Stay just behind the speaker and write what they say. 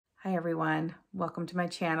Hi everyone, welcome to my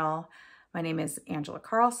channel. My name is Angela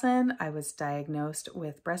Carlson. I was diagnosed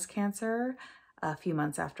with breast cancer a few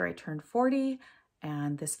months after I turned 40,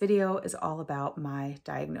 and this video is all about my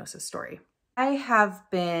diagnosis story. I have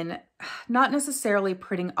been not necessarily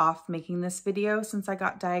putting off making this video since I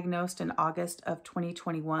got diagnosed in August of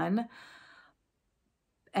 2021.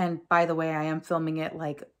 And by the way, I am filming it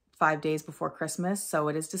like 5 days before Christmas, so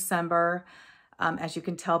it is December. As you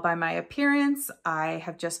can tell by my appearance, I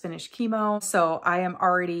have just finished chemo. So I am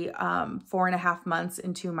already 4.5 months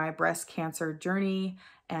into my breast cancer journey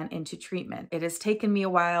and into treatment. It has taken me a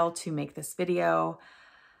while to make this video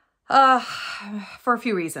for a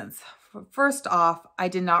few reasons. First off, I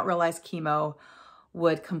did not realize chemo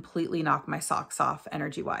would completely knock my socks off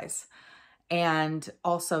energy-wise. And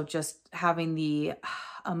also just having the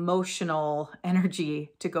emotional energy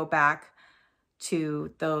to go back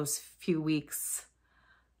to those few weeks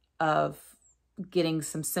of getting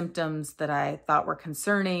some symptoms that I thought were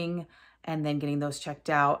concerning and then getting those checked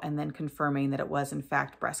out and then confirming that it was in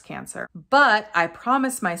fact breast cancer. But I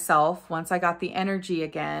promised myself once I got the energy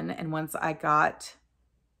again and once I got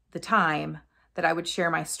the time that I would share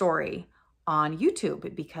my story on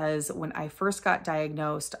YouTube, because when I first got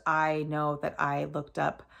diagnosed, I know that I looked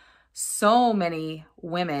up so many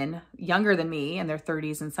women younger than me in their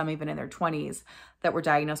 30s and some even in their 20s that were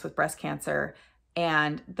diagnosed with breast cancer.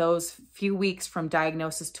 And those few weeks from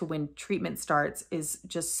diagnosis to when treatment starts is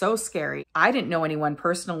just so scary. I didn't know anyone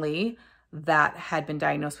personally that had been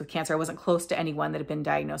diagnosed with cancer. I wasn't close to anyone that had been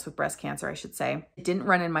diagnosed with breast cancer, I should say. It didn't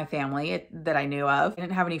run in my family that I knew of. I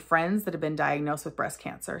didn't have any friends that had been diagnosed with breast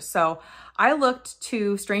cancer. So I looked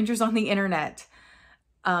to strangers on the internet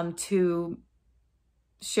to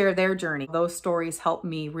share their journey. Those stories helped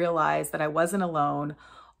me realize that I wasn't alone.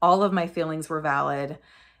 All of my feelings were valid.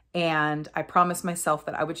 And I promised myself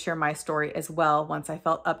that I would share my story as well once I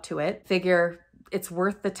felt up to it. Figure it's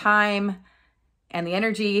worth the time and the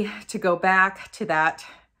energy to go back to that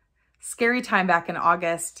scary time back in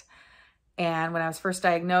August and when I was first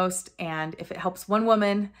diagnosed. And if it helps one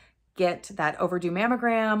woman get that overdue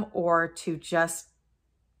mammogram or to just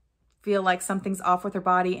feel like something's off with her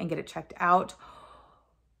body and get it checked out,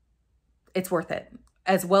 it's worth it.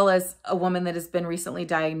 As well as a woman that has been recently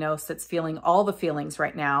diagnosed that's feeling all the feelings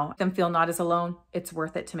right now, them feel not as alone, it's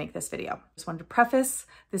worth it to make this video. Just wanted to preface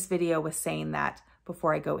this video with saying that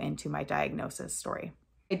before I go into my diagnosis story.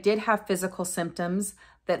 I did have physical symptoms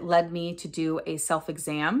that led me to do a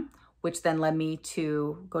self-exam, which then led me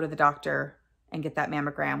to go to the doctor and get that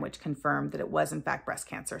mammogram, which confirmed that it was in fact breast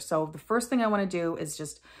cancer. So the first thing I want to do is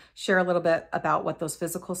just share a little bit about what those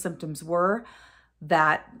physical symptoms were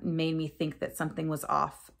that made me think that something was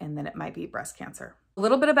off and then it might be breast cancer. A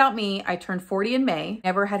little bit about me. I turned 40 in May.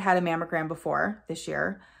 Never had a mammogram before this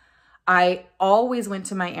year. I always went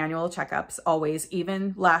to my annual checkups, always.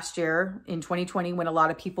 Even last year in 2020, when a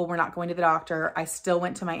lot of people were not going to the doctor, I still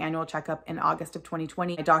went to my annual checkup in August of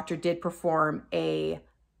 2020. My doctor did perform a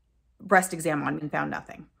breast exam on me and found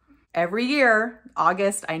nothing. Every year,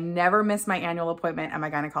 August, I never miss my annual appointment at my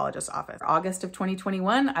gynecologist's office. August of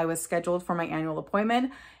 2021, I was scheduled for my annual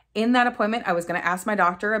appointment. In that appointment, I was going to ask my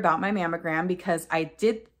doctor about my mammogram because I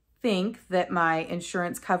did think that my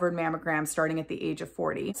insurance covered mammograms starting at the age of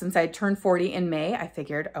 40. Since I turned 40 in May, I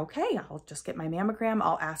figured, okay, I'll just get my mammogram.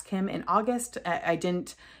 I'll ask him in August. I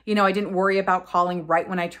didn't worry about calling right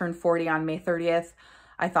when I turned 40 on May 30th.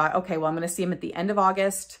 I thought, okay, well, I'm going to see him at the end of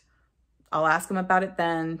August. I'll ask him about it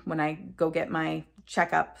then when I go get my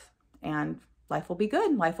checkup, and life will be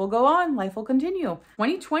good. Life will go on. Life will continue.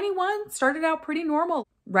 2021 started out pretty normal.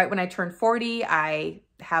 Right when I turned 40, I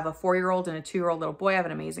have a 4-year-old and a 2-year-old little boy. I have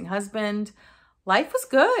an amazing husband. Life was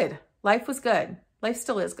good. Life was good. Life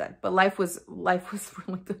still is good, but life was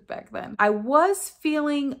really good back then. I was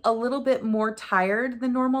feeling a little bit more tired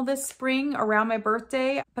than normal this spring around my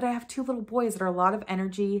birthday, but I have 2 little boys that are a lot of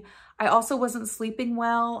energy. I also wasn't sleeping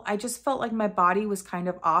well. I just felt like my body was kind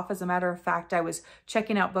of off. As a matter of fact, I was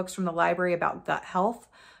checking out books from the library about gut health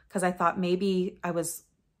because I thought maybe I was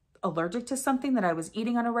allergic to something that I was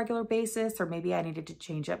eating on a regular basis, or maybe I needed to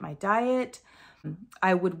change up my diet.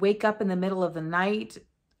 I would wake up in the middle of the night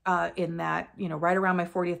in that, right around my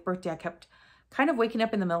 40th birthday, I kept kind of waking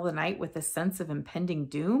up in the middle of the night with a sense of impending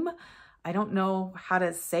doom. I don't know how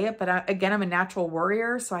to say it, but again, I'm a natural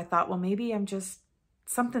worrier. So I thought, well, maybe I'm just,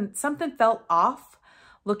 something felt off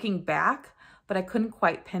looking back, but I couldn't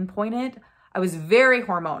quite pinpoint it. I was very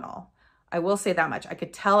hormonal. I will say that much. I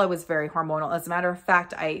could tell I was very hormonal. As a matter of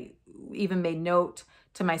fact, I even made note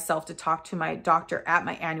to myself to talk to my doctor at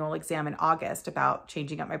my annual exam in August about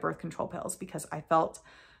changing up my birth control pills because I felt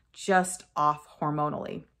just off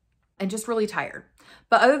hormonally. and just really tired.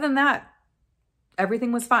 But other than that,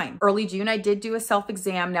 everything was fine. Early June, I did do a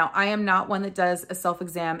self-exam. Now, I am not one that does a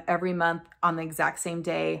self-exam every month on the exact same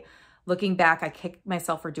day. Looking back, I kicked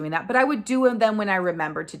myself for doing that, but I would do them when I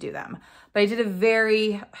remembered to do them. But I did a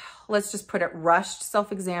very, let's just put it, rushed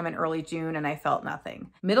self-exam in early June, and I felt nothing.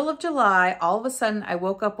 Middle of July, all of a sudden, I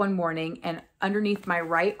woke up one morning and underneath my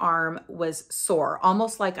right arm was sore,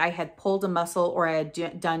 almost like I had pulled a muscle or I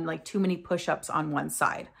had done like too many push-ups on one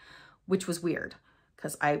side, which was weird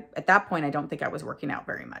because at that point, I don't think I was working out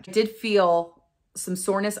very much. I did feel some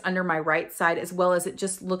soreness under my right side, as well as it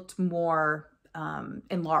just looked more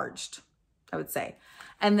enlarged, I would say.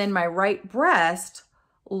 And then my right breast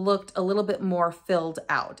looked a little bit more filled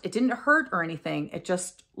out. It didn't hurt or anything. It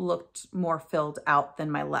just looked more filled out than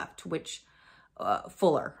my left, which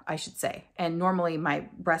fuller, I should say. And normally my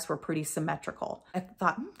breasts were pretty symmetrical. I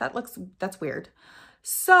thought, that's weird.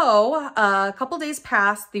 So a couple days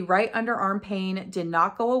passed. The right underarm pain did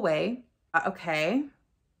not go away. Okay.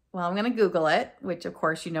 Well, I'm going to Google it, which of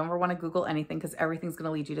course you never want to Google anything because everything's going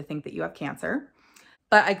to lead you to think that you have cancer.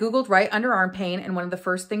 But I Googled right underarm pain, and one of the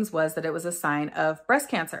first things was that it was a sign of breast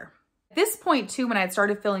cancer. At this point too, when I had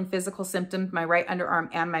started feeling physical symptoms, my right underarm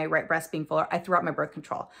and my right breast being fuller, I threw out my birth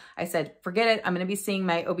control. I said, forget it. I'm going to be seeing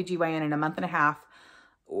my OBGYN in a month and a half.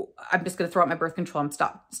 I'm just going to throw out my birth control and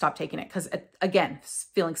stop taking it. Because again,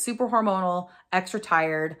 feeling super hormonal, extra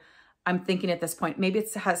tired. I'm thinking at this point, maybe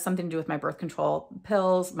it has something to do with my birth control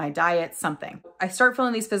pills, my diet, something. I start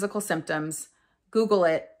feeling these physical symptoms, Google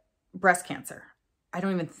it, breast cancer. I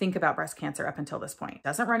don't even think about breast cancer up until this point. It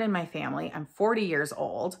doesn't run in my family. I'm 40 years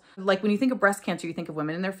old. Like when you think of breast cancer, you think of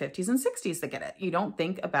women in their 50s and 60s that get it. You don't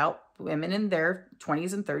think about women in their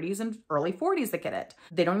 20s and 30s and early 40s that get it.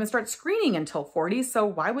 They don't even start screening until 40. So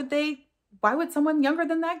why would someone younger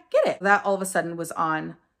than that get it? That all of a sudden was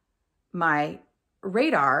on my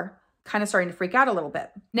radar, kind of starting to freak out a little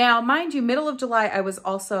bit. Now, mind you, middle of July, I was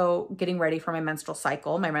also getting ready for my menstrual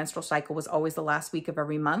cycle. My menstrual cycle was always the last week of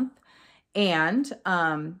every month. And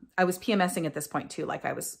I was PMSing at this point too, like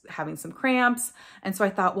I was having some cramps. And so I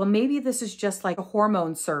thought, well, maybe this is just like a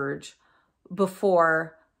hormone surge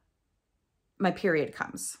before my period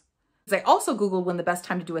comes. Because I also Googled when the best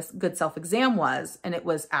time to do a good self-exam was, and it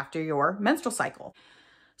was after your menstrual cycle.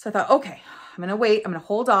 So I thought, okay, I'm going to wait. I'm going to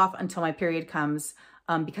hold off until my period comes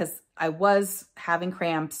because I was having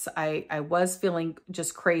cramps. I was feeling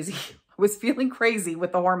just crazy. I was feeling crazy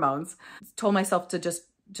with the hormones. Told myself to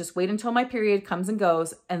just wait until my period comes and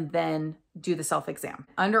goes and then do the self-exam.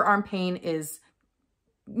 Underarm pain is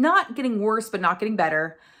not getting worse, but not getting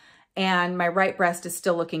better. And my right breast is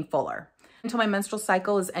still looking fuller until my menstrual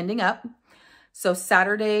cycle is ending up. So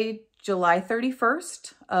Saturday, July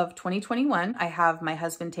 31st of 2021, I have my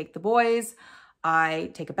husband take the boys. I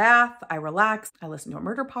take a bath, I relax. I listen to a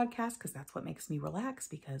murder podcast because that's what makes me relax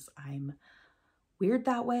because I'm weird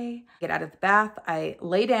that way. Get out of the bath, I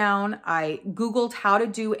lay down, I Googled how to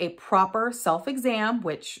do a proper self-exam,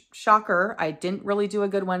 which shocker, I didn't really do a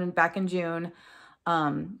good one back in June.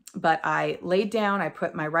 But I laid down, I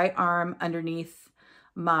put my right arm underneath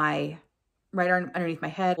my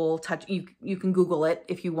head. We'll touch, you can Google it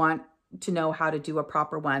if you want to know how to do a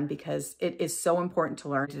proper one because it is so important to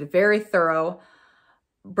learn. I did a very thorough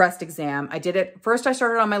breast exam. I did it, first I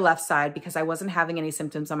started on my left side because I wasn't having any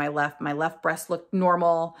symptoms on my left. My left breast looked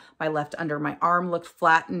normal. My left under my arm looked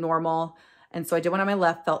flat and normal. And so I did one on my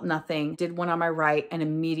left, felt nothing. Did one on my right and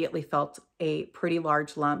immediately felt a pretty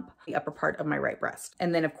large lump, the upper part of my right breast.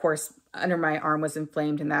 And then of course, under my arm was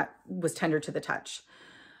inflamed and that was tender to the touch.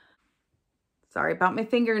 Sorry about my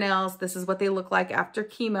fingernails. This is what they look like after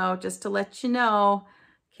chemo, just to let you know.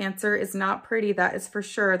 Cancer is not pretty, that is for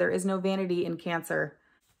sure. There is no vanity in cancer.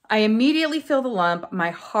 I immediately feel the lump.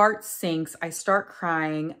 My heart sinks. I start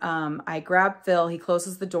crying. I grab Phil. He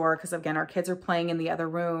closes the door because, again, our kids are playing in the other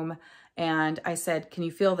room. And I said, can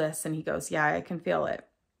you feel this? And he goes, yeah, I can feel it.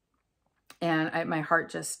 And my heart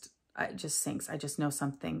just sinks. I just know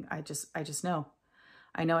something. I just know.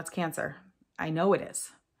 I know it's cancer. I know it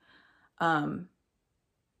is. And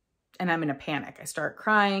I'm in a panic. I start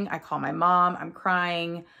crying. I call my mom. I'm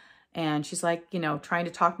crying. And she's like, you know, trying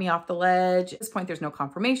to talk me off the ledge. At this point, there's no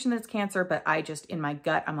confirmation that it's cancer, but I just, in my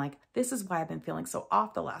gut, I'm like, this is why I've been feeling so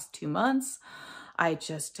off the last 2 months. I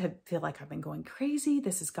just feel like I've been going crazy.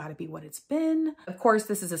 This has got to be what it's been. Of course,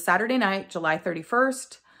 this is a Saturday night, July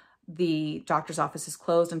 31st. The doctor's office is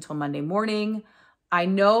closed until Monday morning. I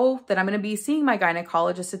know that I'm going to be seeing my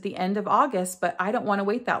gynecologist at the end of August, but I don't want to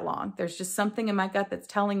wait that long. There's just something in my gut that's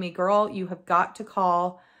telling me, girl, you have got to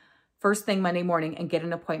call first thing Monday morning and get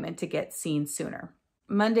an appointment to get seen sooner.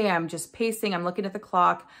 Monday, I'm just pacing. I'm looking at the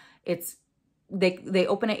clock. It's They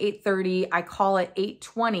open at 8:30. I call at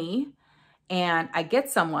 8:20 and I get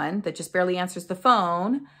someone that just barely answers the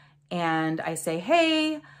phone. And I say,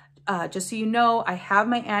 hey, just so you know, I have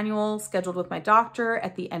my annual scheduled with my doctor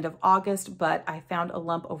at the end of August, but I found a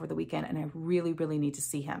lump over the weekend and I really, really need to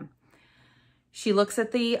see him. She looks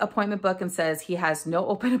at the appointment book and says, he has no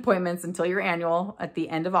open appointments until your annual at the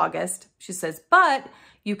end of August. She says, but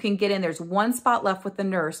you can get in. There's one spot left with the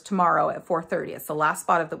nurse tomorrow at 4:30. It's the last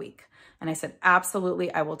spot of the week. And I said,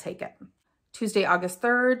 absolutely, I will take it. Tuesday, August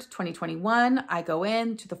 3rd, 2021, I go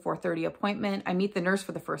in to the 4:30 appointment. I meet the nurse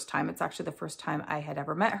for the first time. It's actually the first time I had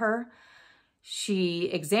ever met her. She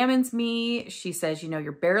examines me. She says, you know,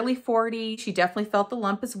 you're barely 40. She definitely felt the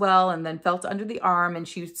lump as well and then felt under the arm. And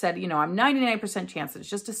she said, you know, I'm 99% chance that it's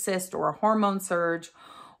just a cyst or a hormone surge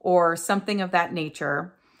or something of that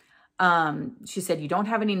nature. She said, you don't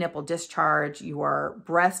have any nipple discharge. Your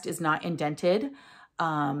breast is not indented.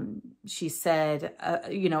 She said,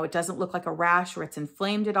 you know, it doesn't look like a rash or it's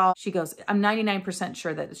inflamed at all. She goes, I'm 99%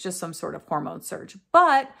 sure that it's just some sort of hormone surge.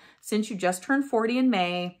 But since you just turned 40 in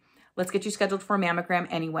May, let's get you scheduled for a mammogram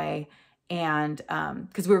anyway. And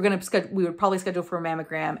because we would probably schedule for a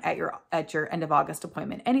mammogram at your end of August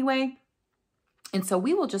appointment anyway. And so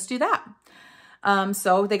we will just do that.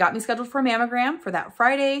 So they got me scheduled for a mammogram for that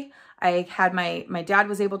Friday. I had my dad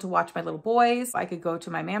was able to watch my little boys. I could go to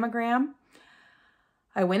my mammogram.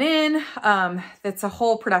 I went in. It's a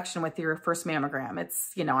whole production with your first mammogram.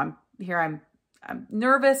 It's, you know, I'm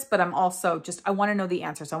nervous, but I'm also just, I want to know the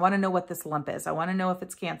answers. I want to know what this lump is. I want to know if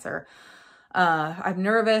it's cancer. I'm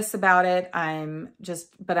nervous about it.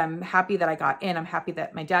 But I'm happy that I got in. I'm happy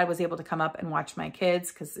that my dad was able to come up and watch my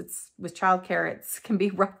kids because with childcare, it can be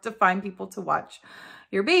rough to find people to watch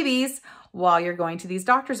your babies while you're going to these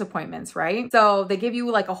doctor's appointments, right? So they give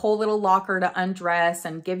you like a whole little locker to undress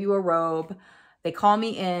and give you a robe. They call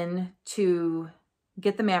me in to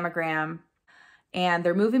get the mammogram and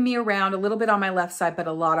they're moving me around a little bit on my left side, but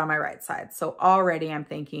a lot on my right side. So already I'm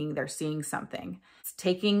thinking they're seeing something. It's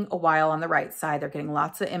taking a while on the right side. They're getting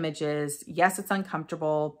lots of images. Yes, it's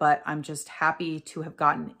uncomfortable, but I'm just happy to have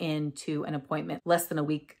gotten into an appointment less than a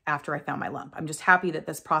week after I found my lump. I'm just happy that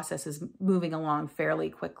this process is moving along fairly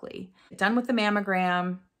quickly. Done with the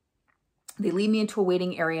mammogram. They lead me into a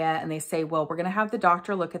waiting area and they say, well, we're going to have the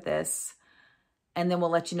doctor look at this and then we'll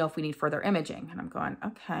let you know if we need further imaging. And I'm going,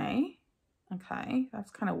 okay,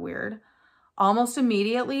 that's kind of weird. Almost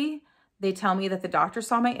immediately, they tell me that the doctor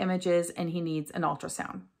saw my images and he needs an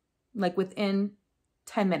ultrasound, like within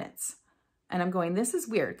 10 minutes. And I'm going, this is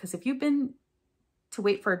weird because if you've been to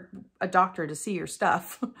wait for a doctor to see your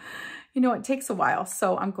stuff, you know, it takes a while.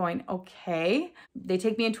 So I'm going, okay. They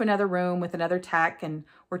take me into another room with another tech and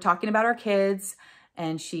we're talking about our kids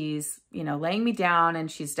and she's, you know, laying me down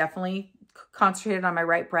and she's definitely concentrated on my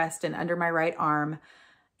right breast and under my right arm.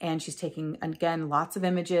 And she's taking, again, lots of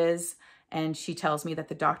images. And she tells me that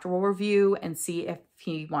the doctor will review and see if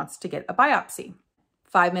he wants to get a biopsy.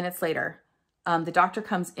 5 minutes later, the doctor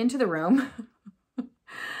comes into the room.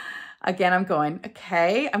 Again, I'm going,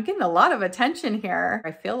 okay, I'm getting a lot of attention here.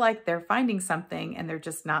 I feel like they're finding something and they're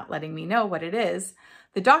just not letting me know what it is.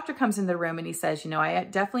 The doctor comes in the room and he says, you know, I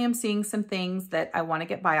definitely am seeing some things that I want to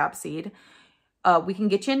get biopsied. We can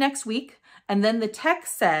get you in next week. And then the tech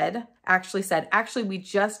actually,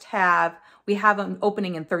 we have an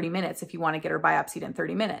opening in 30 minutes if you want to get her biopsied in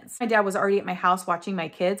 30 minutes. My dad was already at my house watching my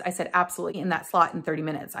kids. I said, absolutely, in that slot in 30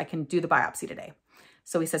 minutes, I can do the biopsy today.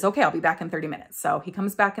 So he says, okay, I'll be back in 30 minutes. So he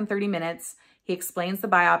comes back in 30 minutes. He explains the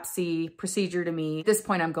biopsy procedure to me. At this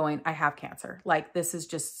point, I'm going, I have cancer. Like, this is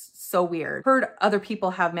just so weird. Heard other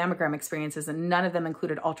people have mammogram experiences and none of them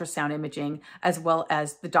included ultrasound imaging, as well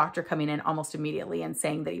as the doctor coming in almost immediately and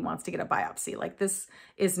saying that he wants to get a biopsy. Like, this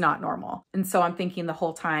is not normal. And so I'm thinking the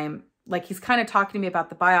whole time, like, he's kind of talking to me about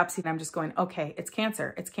the biopsy and I'm just going, okay, it's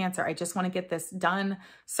cancer. It's cancer. I just want to get this done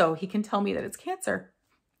so he can tell me that it's cancer.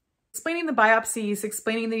 Explaining the biopsies,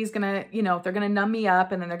 explaining that he's going to, you know, they're going to numb me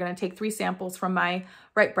up and then they're going to take 3 samples from my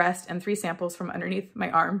right breast and 3 samples from underneath my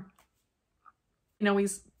arm. You know,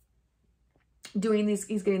 he's getting these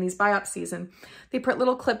biopsies and they put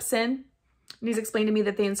little clips in and he's explained to me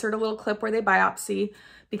that they insert a little clip where they biopsy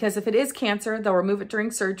because if it is cancer, they'll remove it during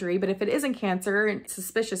surgery. But if it isn't cancer and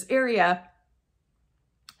suspicious area,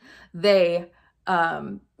 they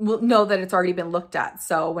will know that it's already been looked at.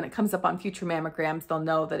 So when it comes up on future mammograms, they'll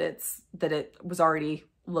know that it was already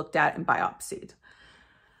looked at and biopsied.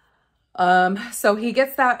 So he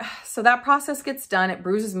gets that, so that process gets done. It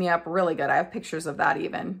bruises me up really good. I have pictures of that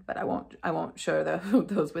even, but I won't show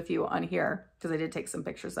those with you on here because I did take some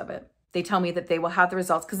pictures of it. They tell me that they will have the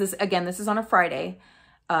results because this is on a Friday.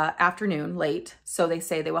 afternoon, late. So they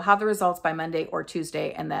say they will have the results by Monday or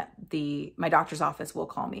Tuesday, and that my doctor's office will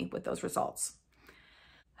call me with those results.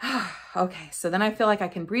 Okay, so then I feel like I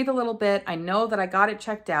can breathe a little bit. I know that I got it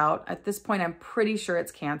checked out. At this point, I'm pretty sure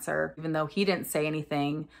it's cancer, even though he didn't say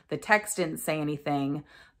anything. The text didn't say anything,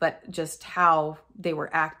 but just how they were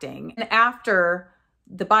acting. And after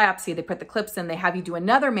the biopsy, they put the clips in, they have you do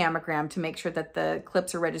another mammogram to make sure that the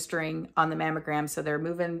clips are registering on the mammogram. So they're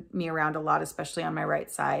moving me around a lot, especially on my right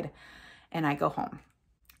side. And I go home.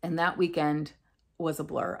 And that weekend was a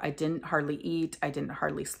blur. I didn't hardly eat. I didn't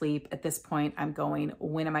hardly sleep. At this point, I'm going,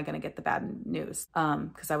 when am I going to get the bad news?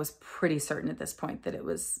 Because I was pretty certain at this point that it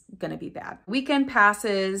was going to be bad. Weekend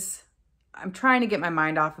passes. I'm trying to get my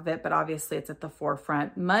mind off of it, but obviously it's at the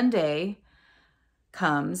forefront. Monday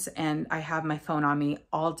comes and I have my phone on me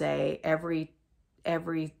all day. Every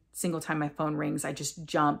single time my phone rings, I just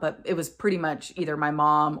jump. But it was pretty much either my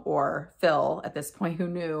mom or Phil at this point who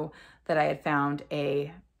knew that I had found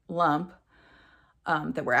a lump,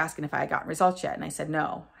 that were asking if I had gotten results yet. And I said,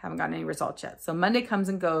 no, haven't gotten any results yet. So Monday comes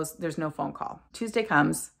and goes. There's no phone call. Tuesday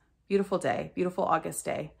comes, beautiful day, beautiful August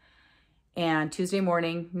day. And Tuesday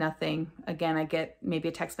morning, nothing. Again, I get maybe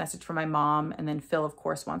a text message from my mom. And then Phil, of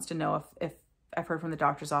course, wants to know if I've heard from the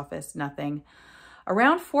doctor's office, nothing.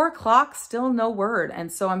 Around 4 o'clock, still no word. And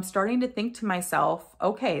so I'm starting to think to myself,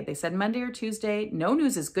 okay, they said Monday or Tuesday. No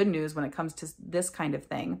news is good news when it comes to this kind of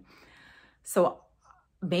thing. So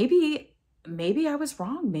maybe I was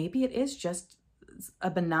wrong. Maybe it is just a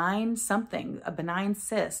benign something, a benign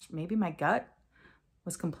cyst. Maybe my gut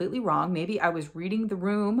was completely wrong. Maybe I was reading the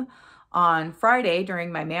room on Friday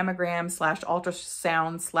during my mammogram /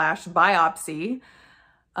 ultrasound / biopsy,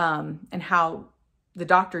 and how the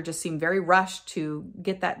doctor just seemed very rushed to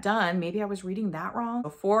get that done. Maybe I was reading that wrong.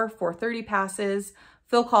 Before 4:30 passes,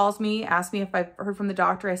 Phil calls me, asks me if I've heard from the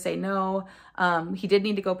doctor. I say no. He did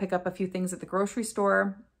need to go pick up a few things at the grocery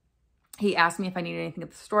store. He asked me if I needed anything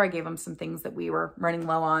at the store. I gave him some things that we were running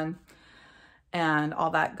low on and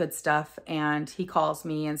all that good stuff. And he calls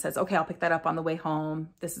me and says, okay, I'll pick that up on the way home.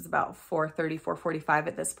 This is about 4:30, 4:45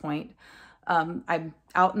 at this point. I'm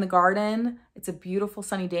out in the garden. It's a beautiful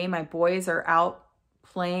sunny day. My boys are out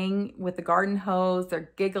playing with the garden hose.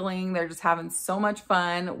 They're giggling. They're just having so much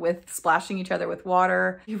fun with splashing each other with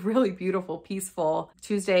water. Really beautiful, peaceful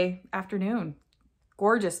Tuesday afternoon.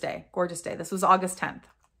 Gorgeous day, gorgeous day. This was August 10th.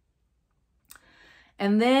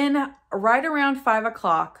 And then right around 5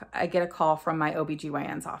 o'clock, I get a call from my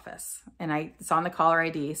OBGYN's office, and it's on the caller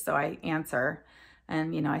ID. So I answer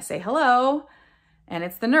and, I say, hello. And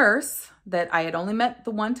it's the nurse that I had only met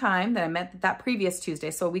the one time that I met that previous Tuesday.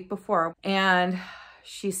 So a week before. And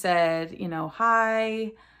she said,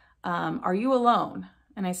 hi, are you alone?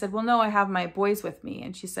 And I said, well, no, I have my boys with me.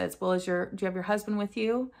 And she says, well, do you have your husband with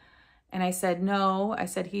you? And I said, no. I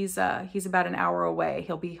said, he's about an hour away.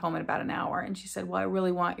 He'll be home in about an hour. And she said, well, I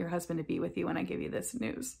really want your husband to be with you when I give you this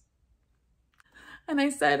news. And I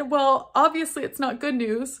said, well, obviously it's not good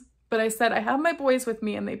news, but I said, I have my boys with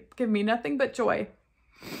me and they give me nothing but joy.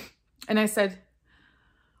 And I said,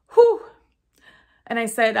 whew. And I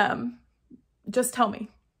said, just tell me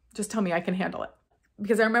I can handle it.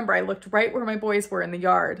 Because I remember I looked right where my boys were in the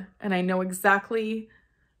yard, and I know exactly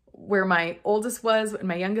where my oldest was and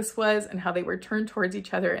my youngest was and how they were turned towards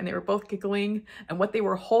each other, and they were both giggling and what they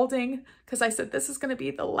were holding. Because I said, this is going to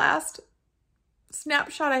be the last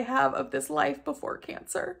snapshot I have of this life before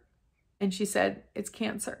cancer. And she said, it's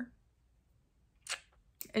cancer.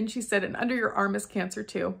 And she said, and under your arm is cancer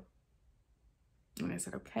too. And I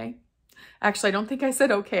said, okay. Actually, I don't think I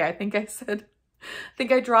said okay. I think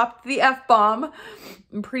I dropped the F-bomb.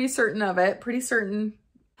 I'm pretty certain of it, pretty certain.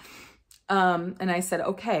 And I said,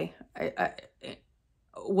 okay,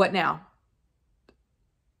 what now?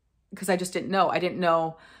 Because I just didn't know. I didn't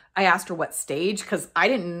know. I asked her what stage, because I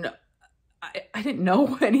didn't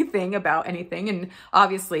know anything about anything. And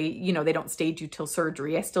obviously, they don't stage you till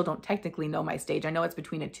surgery. I still don't technically know my stage. I know it's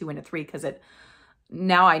between a 2 and a 3, because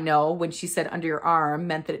now I know when she said under your arm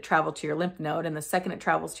meant that it traveled to your lymph node. And the second it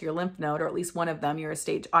travels to your lymph node, or at least one of them, you're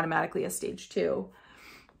automatically a stage 2.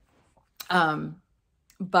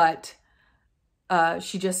 But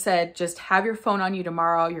she just said, just have your phone on you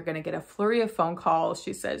tomorrow. You're going to get a flurry of phone calls.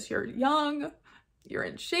 She says, you're young, you're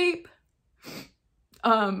in shape.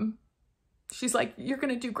 She's like, you're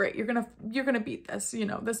going to do great. You're going to beat this.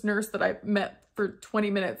 This nurse that I met for 20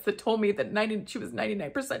 minutes that told me that she was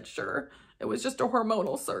 99% sure it was just a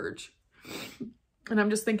hormonal surge. And I'm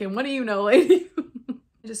just thinking, what do you know, lady?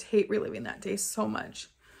 I just hate reliving that day so much.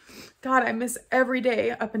 God, I miss every day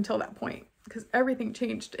up until that point, because everything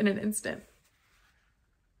changed in an instant.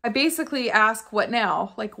 I basically ask, what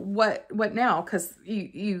now? Like, what now? Because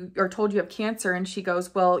you are told you have cancer. And she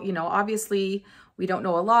goes, well, you know, obviously we don't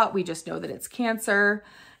know a lot. We just know that it's cancer.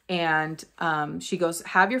 And she goes,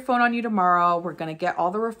 have your phone on you tomorrow. We're going to get all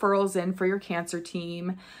the referrals in for your cancer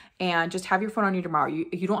team. And just have your phone on you tomorrow.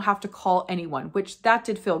 You don't have to call anyone, which that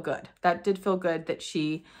did feel good. That did feel good that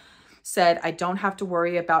she said, I don't have to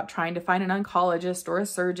worry about trying to find an oncologist or a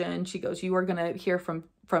surgeon. She goes, you are going to hear from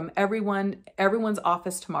everyone's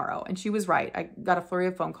office tomorrow. And she was right. I got a flurry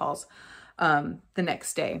of phone calls the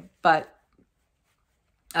next day. But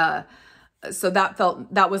so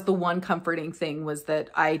that was the one comforting thing, was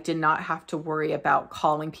that I did not have to worry about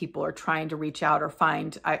calling people or trying to reach out or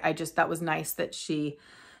find. That was nice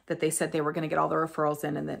that they said they were going to get all the referrals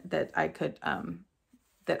in, and that I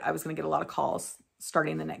was going to get a lot of calls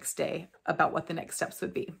starting the next day about what the next steps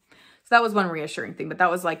would be. So that was one reassuring thing, but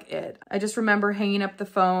that was like it. I just remember hanging up the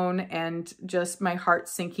phone and just my heart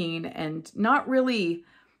sinking and not really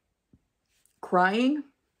crying.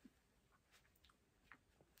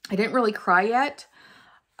 I didn't really cry yet.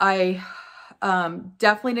 I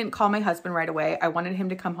definitely didn't call my husband right away. I wanted him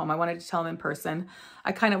to come home. I wanted to tell him in person.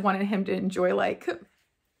 I kind of wanted him to enjoy like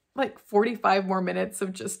 45 more minutes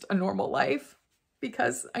of just a normal life,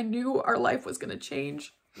 because I knew our life was going to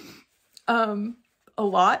change a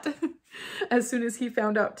lot as soon as he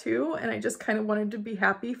found out too. And I just kind of wanted to be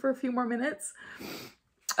happy for a few more minutes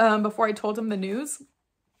before I told him the news.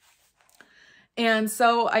 And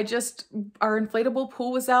so our inflatable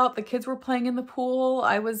pool was out. The kids were playing in the pool.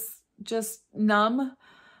 I was just numb.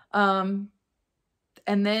 And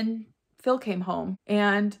then Phil came home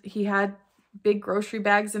and he had big grocery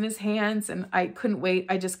bags in his hands, and I couldn't wait.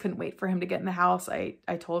 I just couldn't wait for him to get in the house. I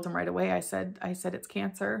told him right away. I said, it's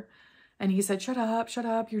cancer. And he said, shut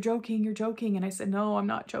up. You're joking. And I said, no, I'm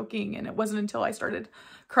not joking. And it wasn't until I started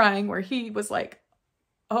crying where he was like,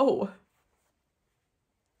 oh.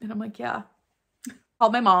 And I'm like, yeah.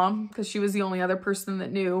 Called my mom, because she was the only other person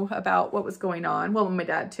that knew about what was going on. Well, my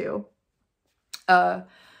dad too. And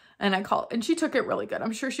I called, and she took it really good.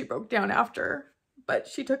 I'm sure she broke down after, but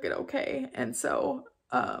she took it okay. And so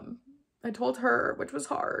I told her, which was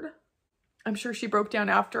hard. I'm sure she broke down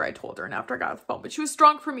after I told her and after I got off the phone, but she was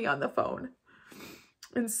strong for me on the phone.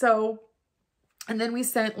 And so, and then we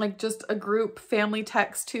sent like just a group family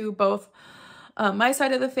text to both my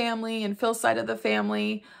side of the family and Phil's side of the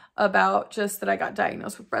family about just that I got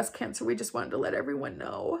diagnosed with breast cancer. We just wanted to let everyone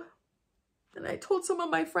know. And I told some of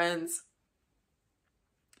my friends,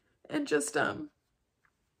 and just, it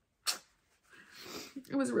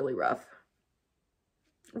was really rough.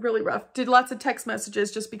 Really rough. Did lots of text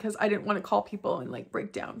messages just because I didn't want to call people and like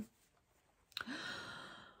break down.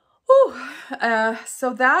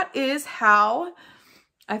 So that is how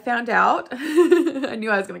I found out. I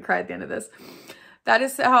knew I was going to cry at the end of this. That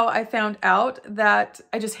is how I found out that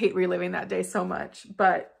I just hate reliving that day so much.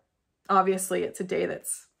 But obviously it's a day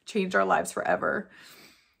that's changed our lives forever.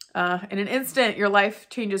 In an instant, your life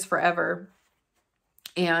changes forever.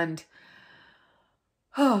 And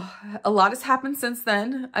a lot has happened since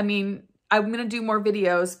then. I mean, I'm going to do more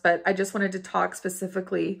videos, but I just wanted to talk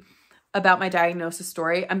specifically about my diagnosis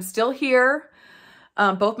story. I'm still here.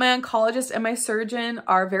 Both my oncologist and my surgeon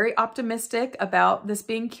are very optimistic about this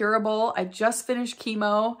being curable. I just finished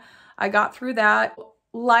chemo. I got through that.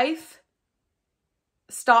 Life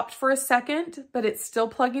stopped for a second, but it's still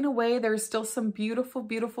plugging away. There's still some beautiful,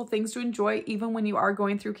 beautiful things to enjoy, even when you are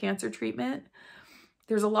going through cancer treatment.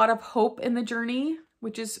 There's a lot of hope in the journey,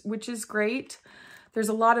 which is great. There's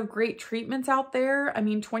a lot of great treatments out there. I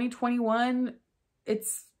mean, 2021,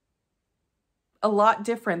 it's a lot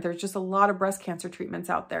different. There's just a lot of breast cancer treatments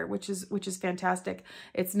out there, which is fantastic.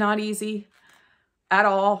 It's not easy at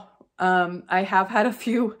all. I have had a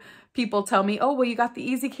few people tell me, oh, well, you got the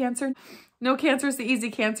easy cancer. No cancer is the easy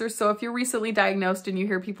cancer. So if you're recently diagnosed and you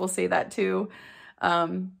hear people say that too,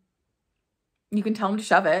 you can tell them to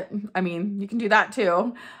shove it. I mean, you can do that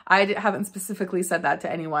too. I haven't specifically said that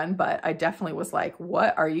to anyone, but I definitely was like,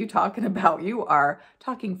 what are you talking about? You are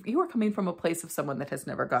coming from a place of someone that has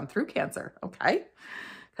never gone through cancer, okay?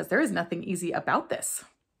 Because there is nothing easy about this.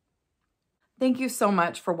 Thank you so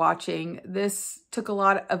much for watching. This took a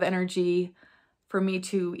lot of energy for me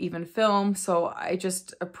to even film, so I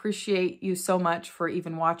just appreciate you so much for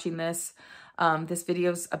even watching this. This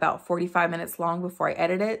video's about 45 minutes long before I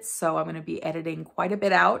edit it, so I'm going to be editing quite a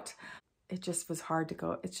bit out. It just was hard to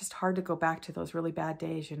go. It's just hard to go back to those really bad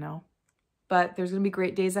days, you know. But there's going to be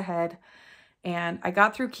great days ahead, And I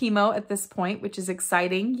got through chemo at this point, which is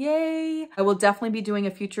exciting. Yay! I will definitely be doing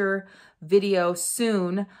a future video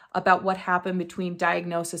soon about what happened between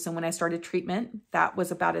diagnosis and when I started treatment. That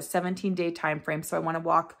was about a 17-day time frame. So I want to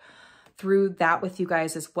walk through that with you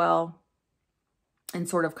guys as well, and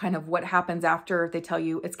sort of kind of what happens after they tell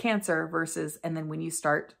you it's cancer versus, and then when you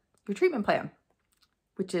start your treatment plan,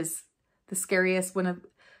 which is the scariest.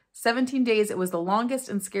 17 days, it was the longest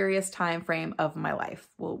and scariest time frame of my life.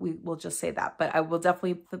 We'll just say that, but I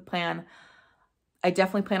definitely plan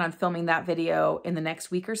on filming that video in the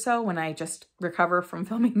next week or so when I just recover from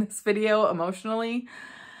filming this video emotionally,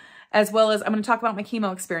 as well as I'm going to talk about my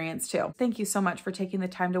chemo experience too. Thank you so much for taking the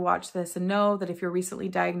time to watch this, and know that if you're recently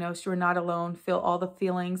diagnosed, you're not alone. Feel all the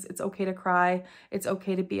feelings. It's okay to cry. It's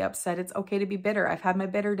okay to be upset. It's okay to be bitter. I've had my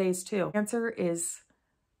bitter days too. Cancer is,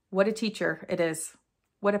 what a teacher it is.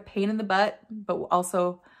 What a pain in the butt, but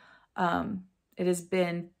also it has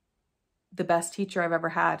been the best teacher I've ever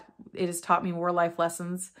had. It has taught me more life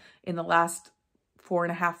lessons in the last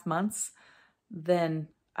 4.5 months than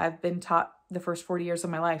I've been taught the first 40 years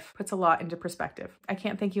of my life. Puts a lot into perspective. I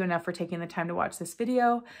can't thank you enough for taking the time to watch this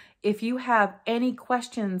video. If you have any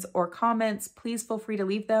questions or comments, please feel free to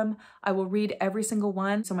leave them. I will read every single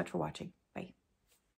one. So much for watching.